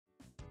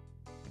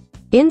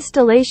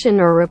Installation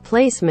or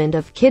replacement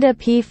of Kidde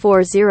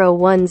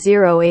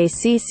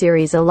P4010AC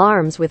series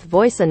alarms with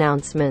voice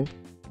announcement.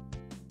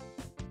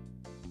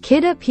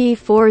 Kidde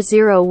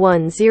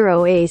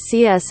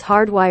P4010AC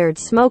hardwired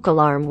smoke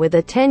alarm with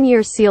a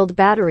 10-year sealed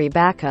battery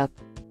backup.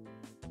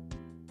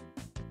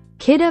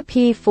 Kidde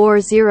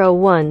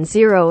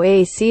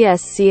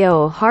P4010AC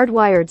CO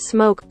hardwired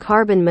smoke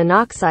carbon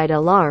monoxide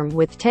alarm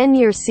with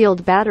 10-year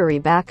sealed battery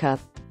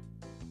backup.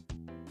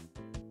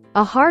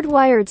 A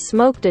hardwired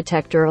smoke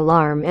detector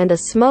alarm and a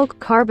smoke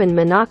carbon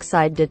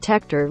monoxide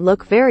detector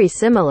look very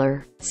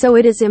similar, so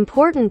it is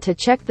important to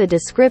check the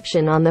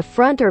description on the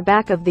front or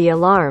back of the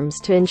alarms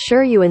to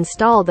ensure you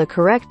install the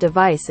correct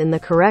device in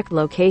the correct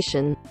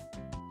location.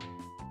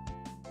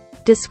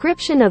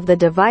 Description of the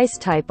device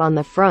type on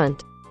the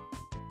front.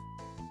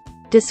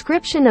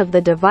 Description of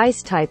the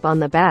device type on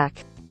the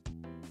back.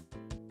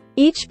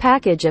 Each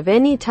package of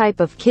any type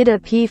of Kidde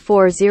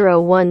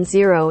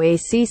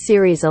P4010AC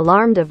series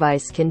alarm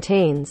device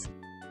contains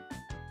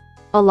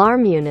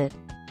alarm unit,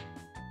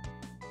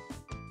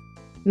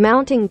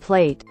 mounting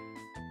plate,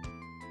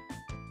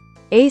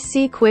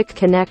 AC quick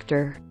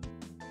connector,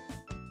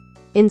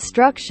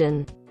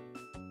 instruction,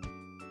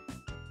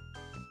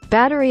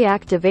 battery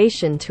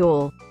activation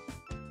tool,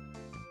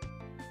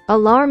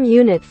 alarm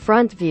unit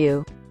front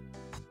view,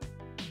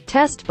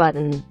 test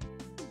button,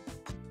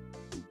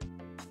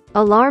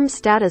 alarm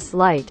status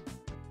light,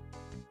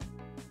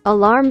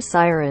 alarm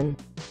siren.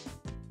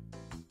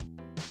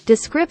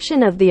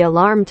 Description of the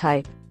alarm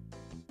type.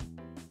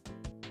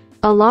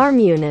 Alarm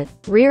unit,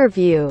 rear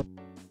view.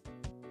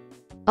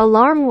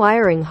 Alarm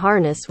wiring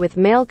harness with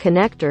male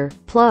connector,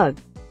 plug.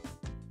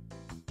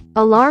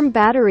 Alarm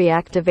battery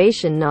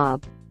activation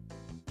knob.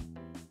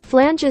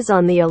 Flanges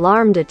on the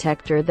alarm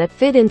detector that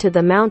fit into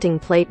the mounting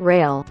plate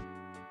rail.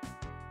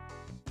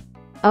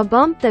 A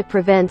bump that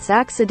prevents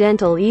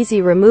accidental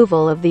easy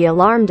removal of the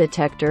alarm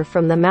detector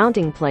from the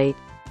mounting plate.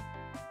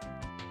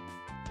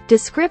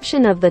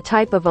 Description of the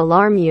type of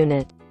alarm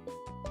unit.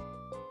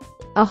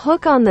 A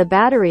hook on the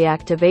battery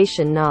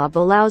activation knob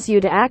allows you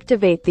to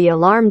activate the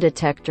alarm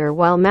detector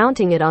while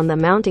mounting it on the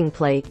mounting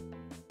plate.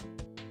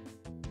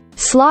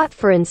 Slot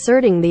for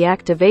inserting the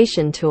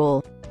activation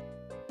tool.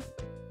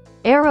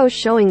 Arrow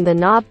showing the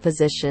knob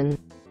position.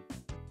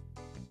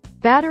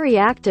 Battery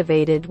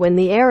activated when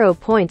the arrow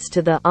points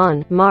to the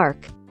on mark.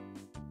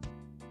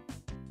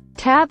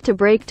 Tab to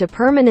brake to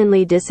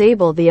permanently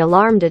disable the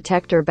alarm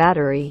detector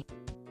battery.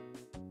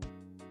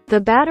 The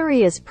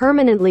battery is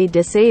permanently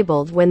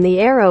disabled when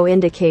the arrow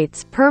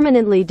indicates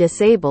permanently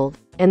disabled,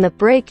 and the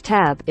brake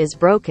tab is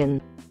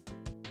broken.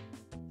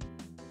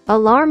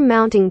 Alarm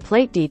mounting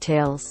plate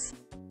details.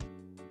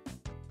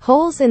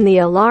 Holes in the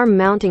alarm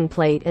mounting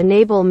plate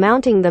enable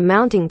mounting the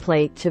mounting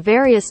plate to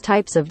various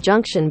types of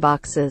junction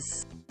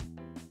boxes.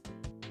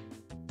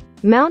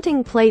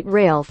 Mounting plate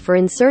rail for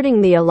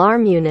inserting the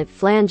alarm unit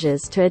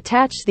flanges to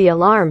attach the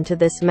alarm to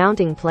this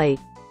mounting plate.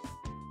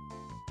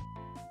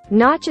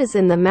 Notches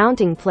in the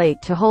mounting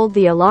plate to hold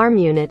the alarm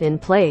unit in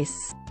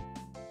place.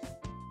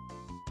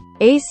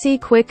 AC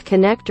quick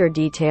connector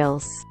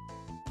details.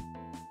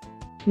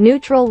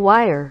 Neutral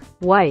wire,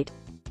 white.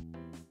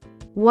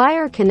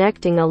 Wire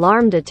connecting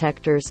alarm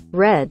detectors,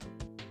 red.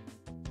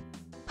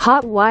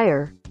 Hot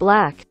wire,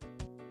 black.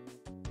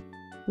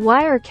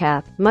 Wire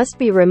cap must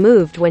be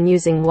removed when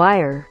using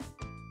wire.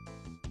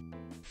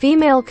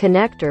 Female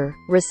connector,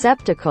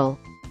 receptacle.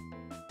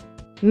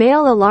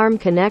 Male alarm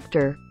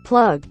connector,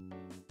 plug.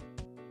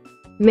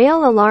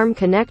 Male alarm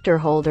connector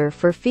holder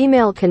for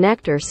female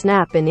connector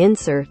snap-in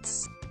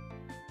inserts.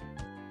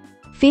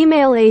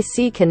 Female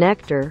AC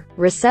connector,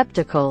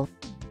 receptacle.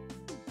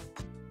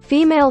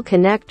 Female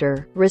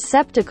connector,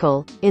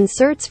 receptacle,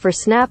 inserts for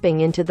snapping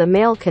into the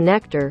male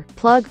connector,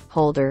 plug,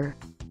 holder.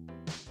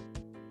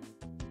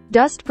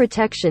 Dust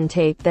protection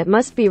tape that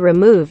must be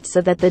removed so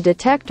that the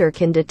detector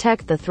can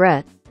detect the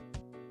threat.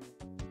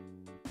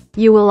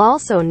 You will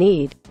also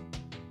need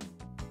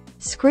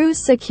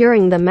screws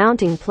securing the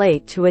mounting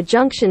plate to a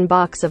junction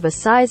box of a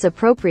size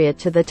appropriate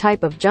to the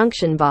type of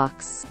junction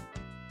box.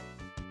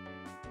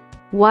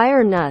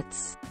 Wire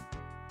nuts.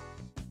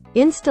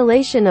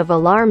 Installation of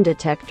alarm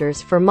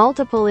detectors for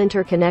multiple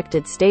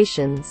interconnected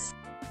stations.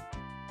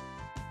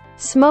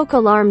 Smoke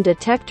alarm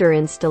detector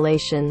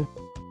installation.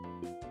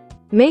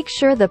 Make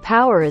sure the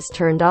power is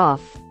turned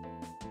off.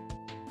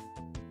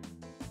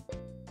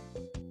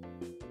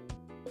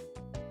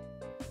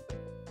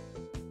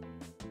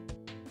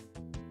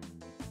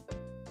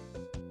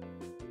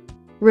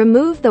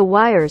 Remove the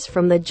wires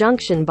from the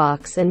junction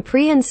box and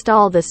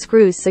pre-install the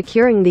screws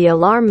securing the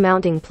alarm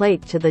mounting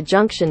plate to the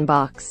junction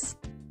box.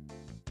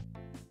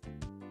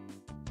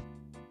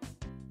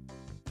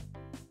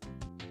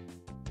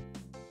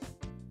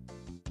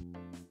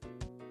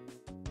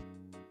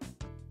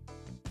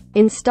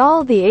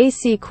 Install the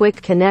AC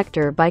quick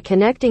connector by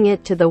connecting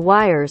it to the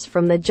wires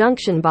from the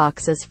junction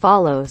box as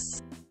follows.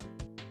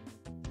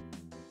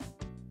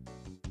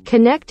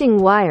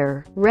 Connecting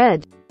wire,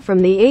 red, from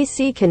the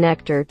AC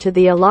connector to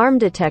the alarm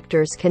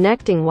detector's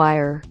connecting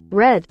wire,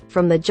 red,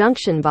 from the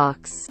junction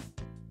box.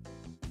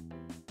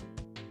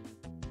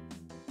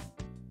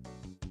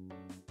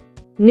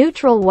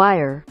 Neutral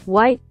wire,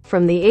 white,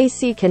 from the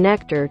AC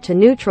connector to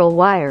neutral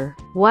wire,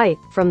 white,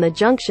 from the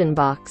junction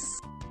box.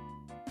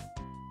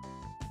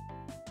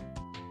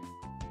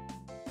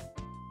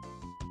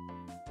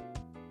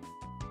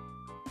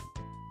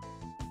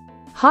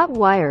 Hot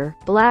wire,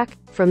 black,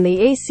 from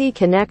the AC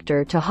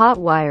connector to hot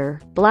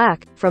wire,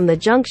 black, from the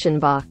junction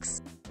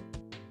box.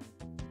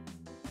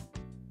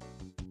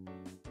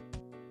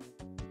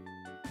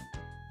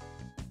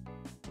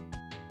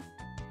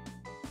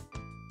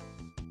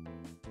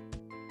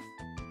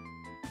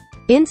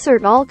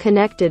 Insert all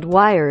connected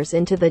wires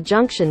into the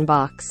junction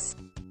box.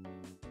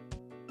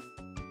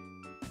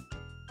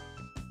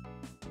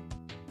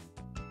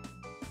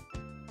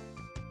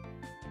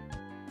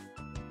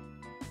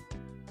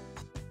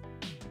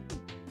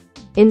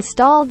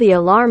 Install the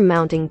alarm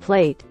mounting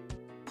plate.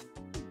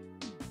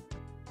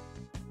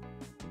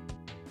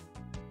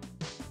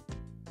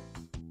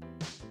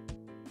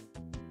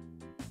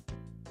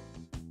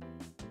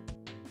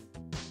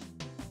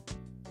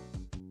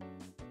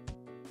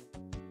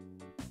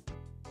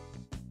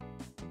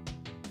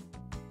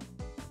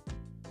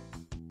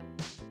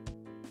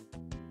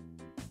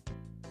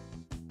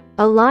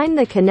 Align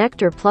the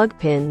connector plug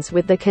pins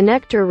with the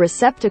connector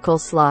receptacle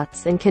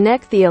slots and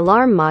connect the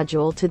alarm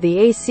module to the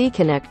AC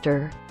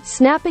connector,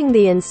 snapping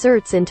the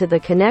inserts into the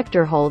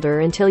connector holder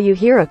until you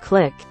hear a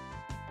click.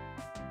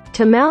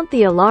 To mount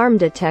the alarm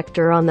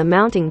detector on the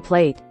mounting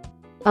plate,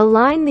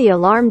 align the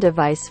alarm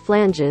device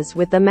flanges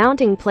with the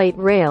mounting plate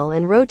rail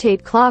and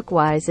rotate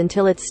clockwise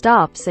until it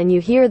stops and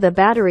you hear the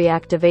battery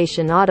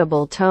activation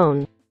audible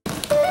tone.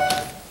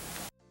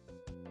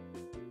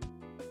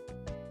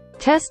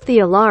 Test the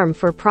alarm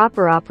for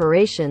proper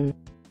operation.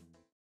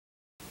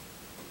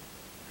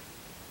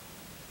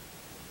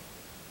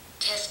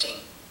 Testing.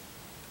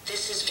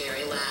 This is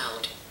very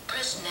loud.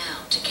 Press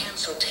now to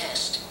cancel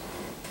test.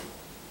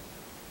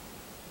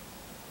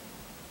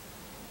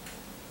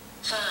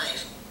 5,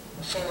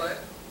 4,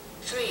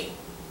 3,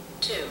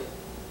 2,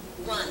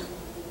 1.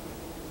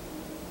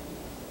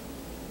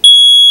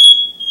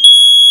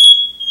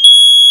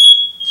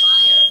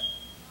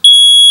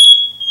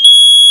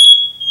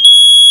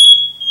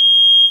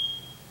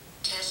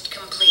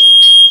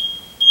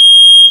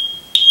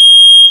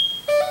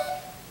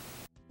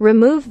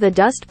 Remove the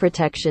dust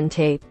protection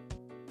tape.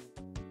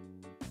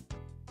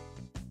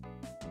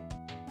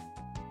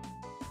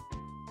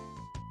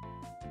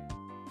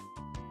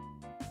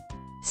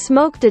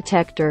 Smoke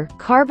detector,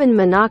 carbon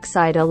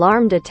monoxide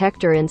alarm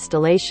detector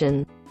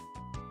installation.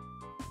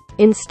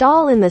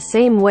 Install in the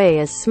same way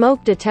as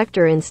smoke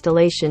detector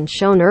installation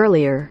shown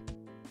earlier.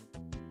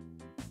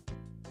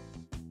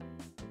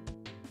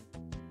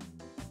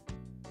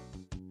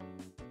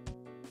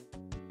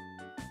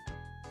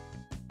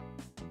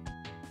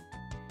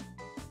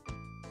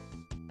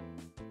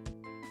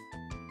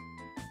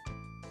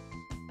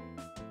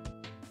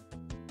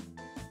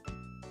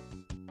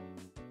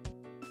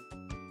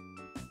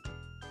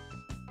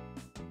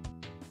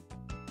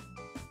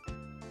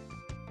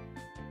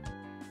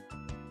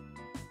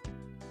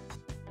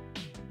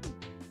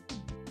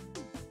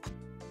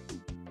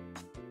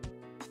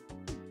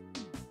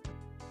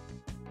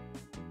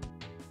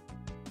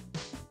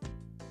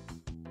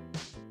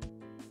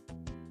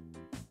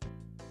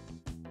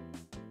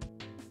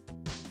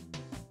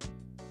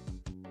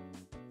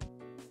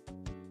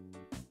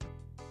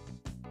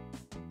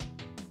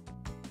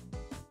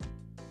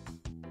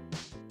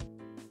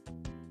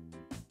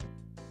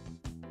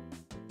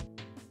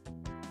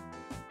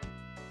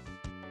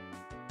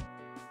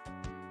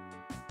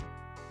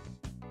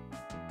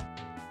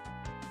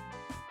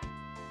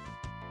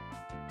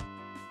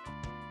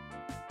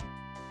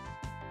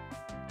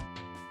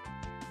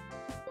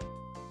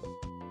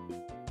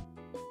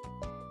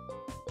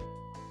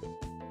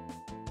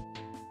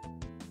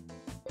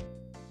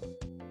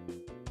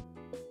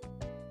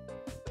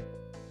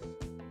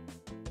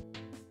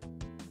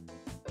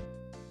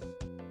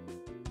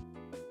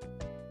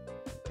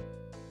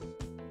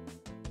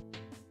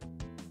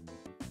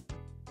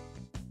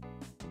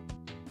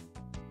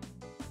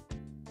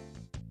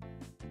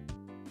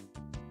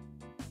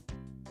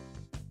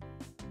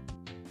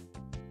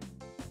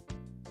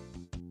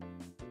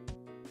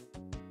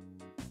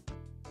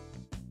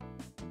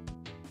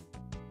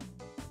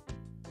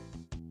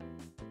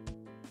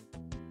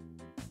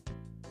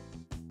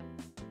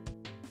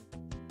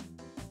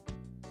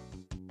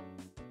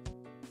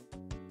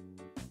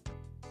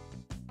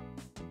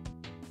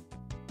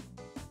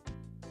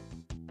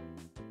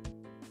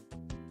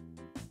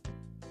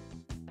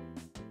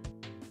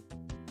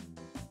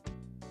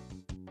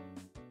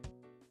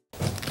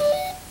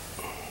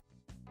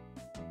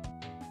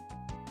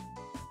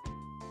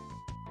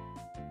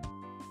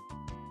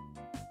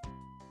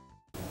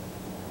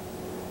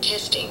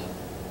 Testing.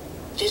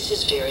 This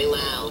is very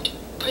loud.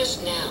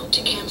 Press now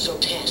to cancel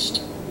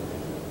test.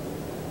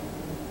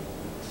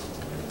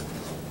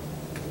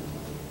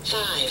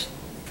 5,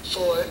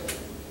 4,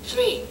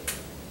 3,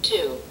 2,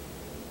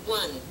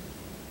 1.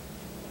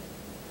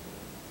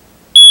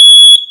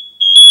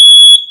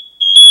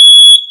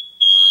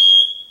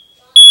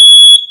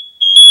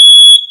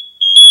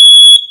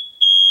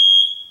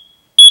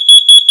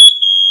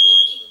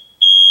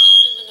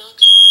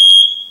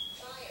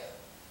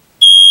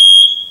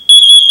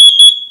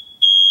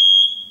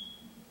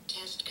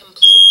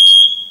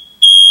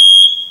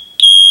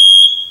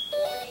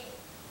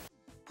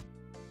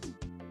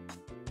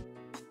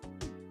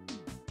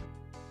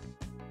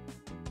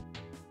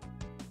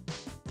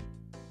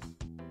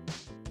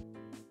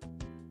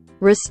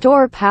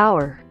 Restore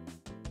power.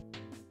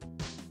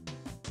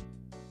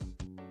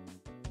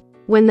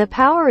 When the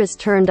power is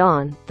turned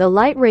on, the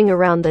light ring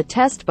around the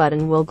test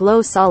button will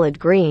glow solid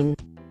green.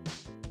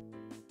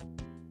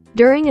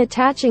 During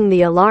attaching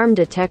the alarm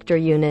detector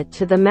unit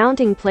to the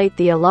mounting plate,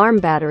 the alarm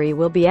battery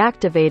will be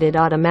activated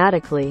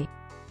automatically.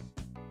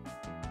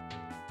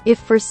 If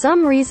for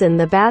some reason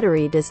the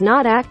battery does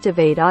not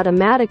activate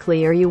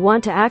automatically or you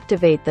want to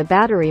activate the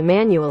battery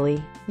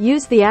manually,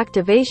 use the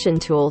activation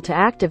tool to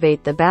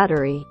activate the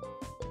battery.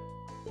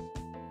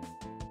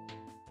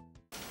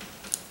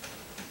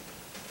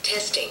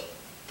 Testing.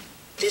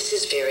 This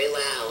is very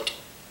loud.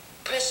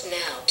 Press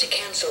now to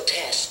cancel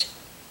test.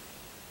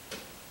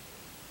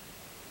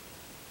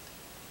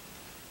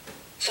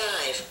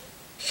 5,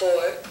 4,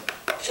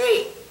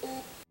 3.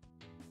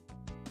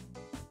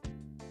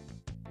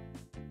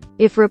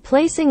 If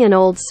replacing an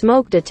old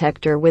smoke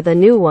detector with a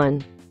new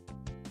one,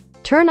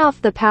 turn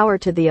off the power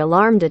to the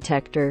alarm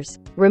detectors,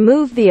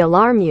 remove the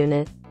alarm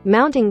unit,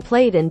 mounting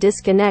plate and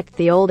disconnect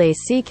the old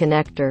AC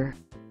connector.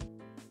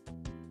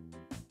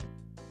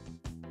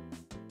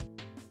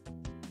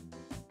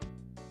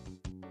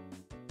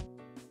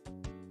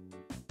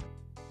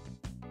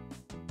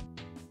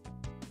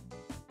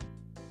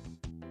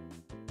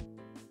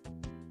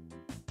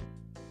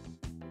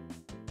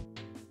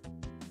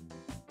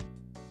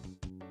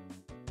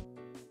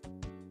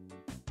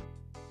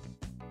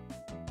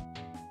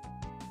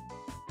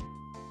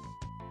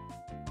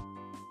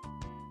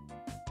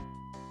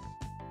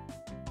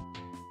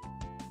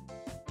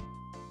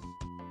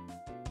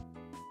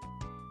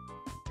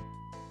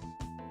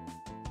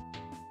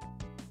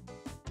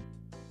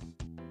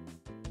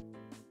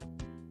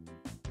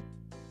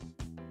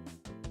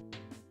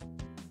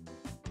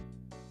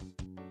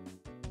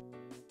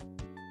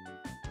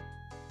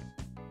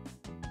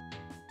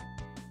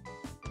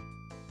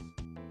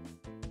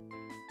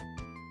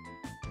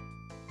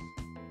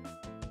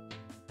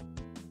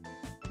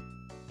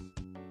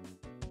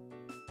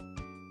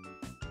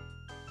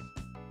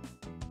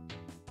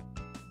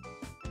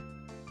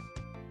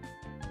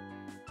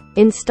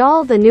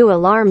 Install the new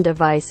alarm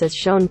device as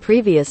shown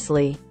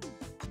previously.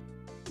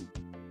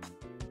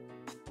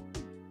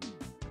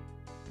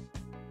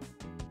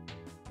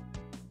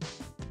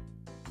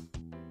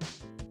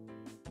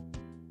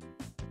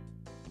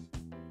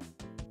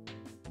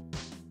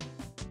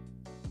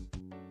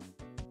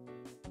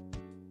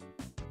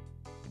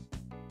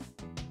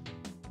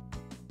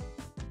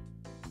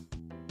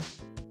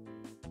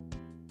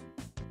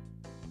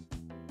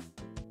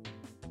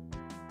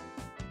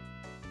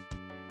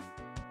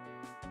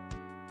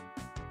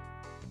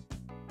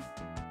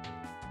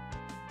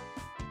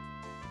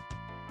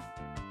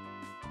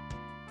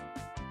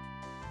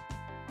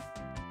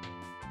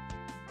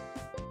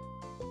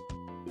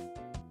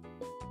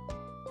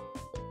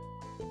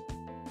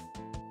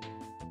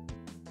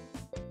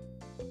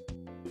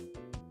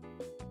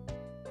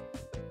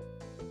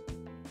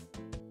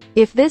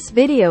 If this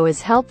video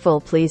is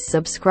helpful, please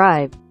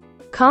subscribe.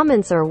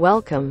 Comments are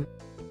welcome.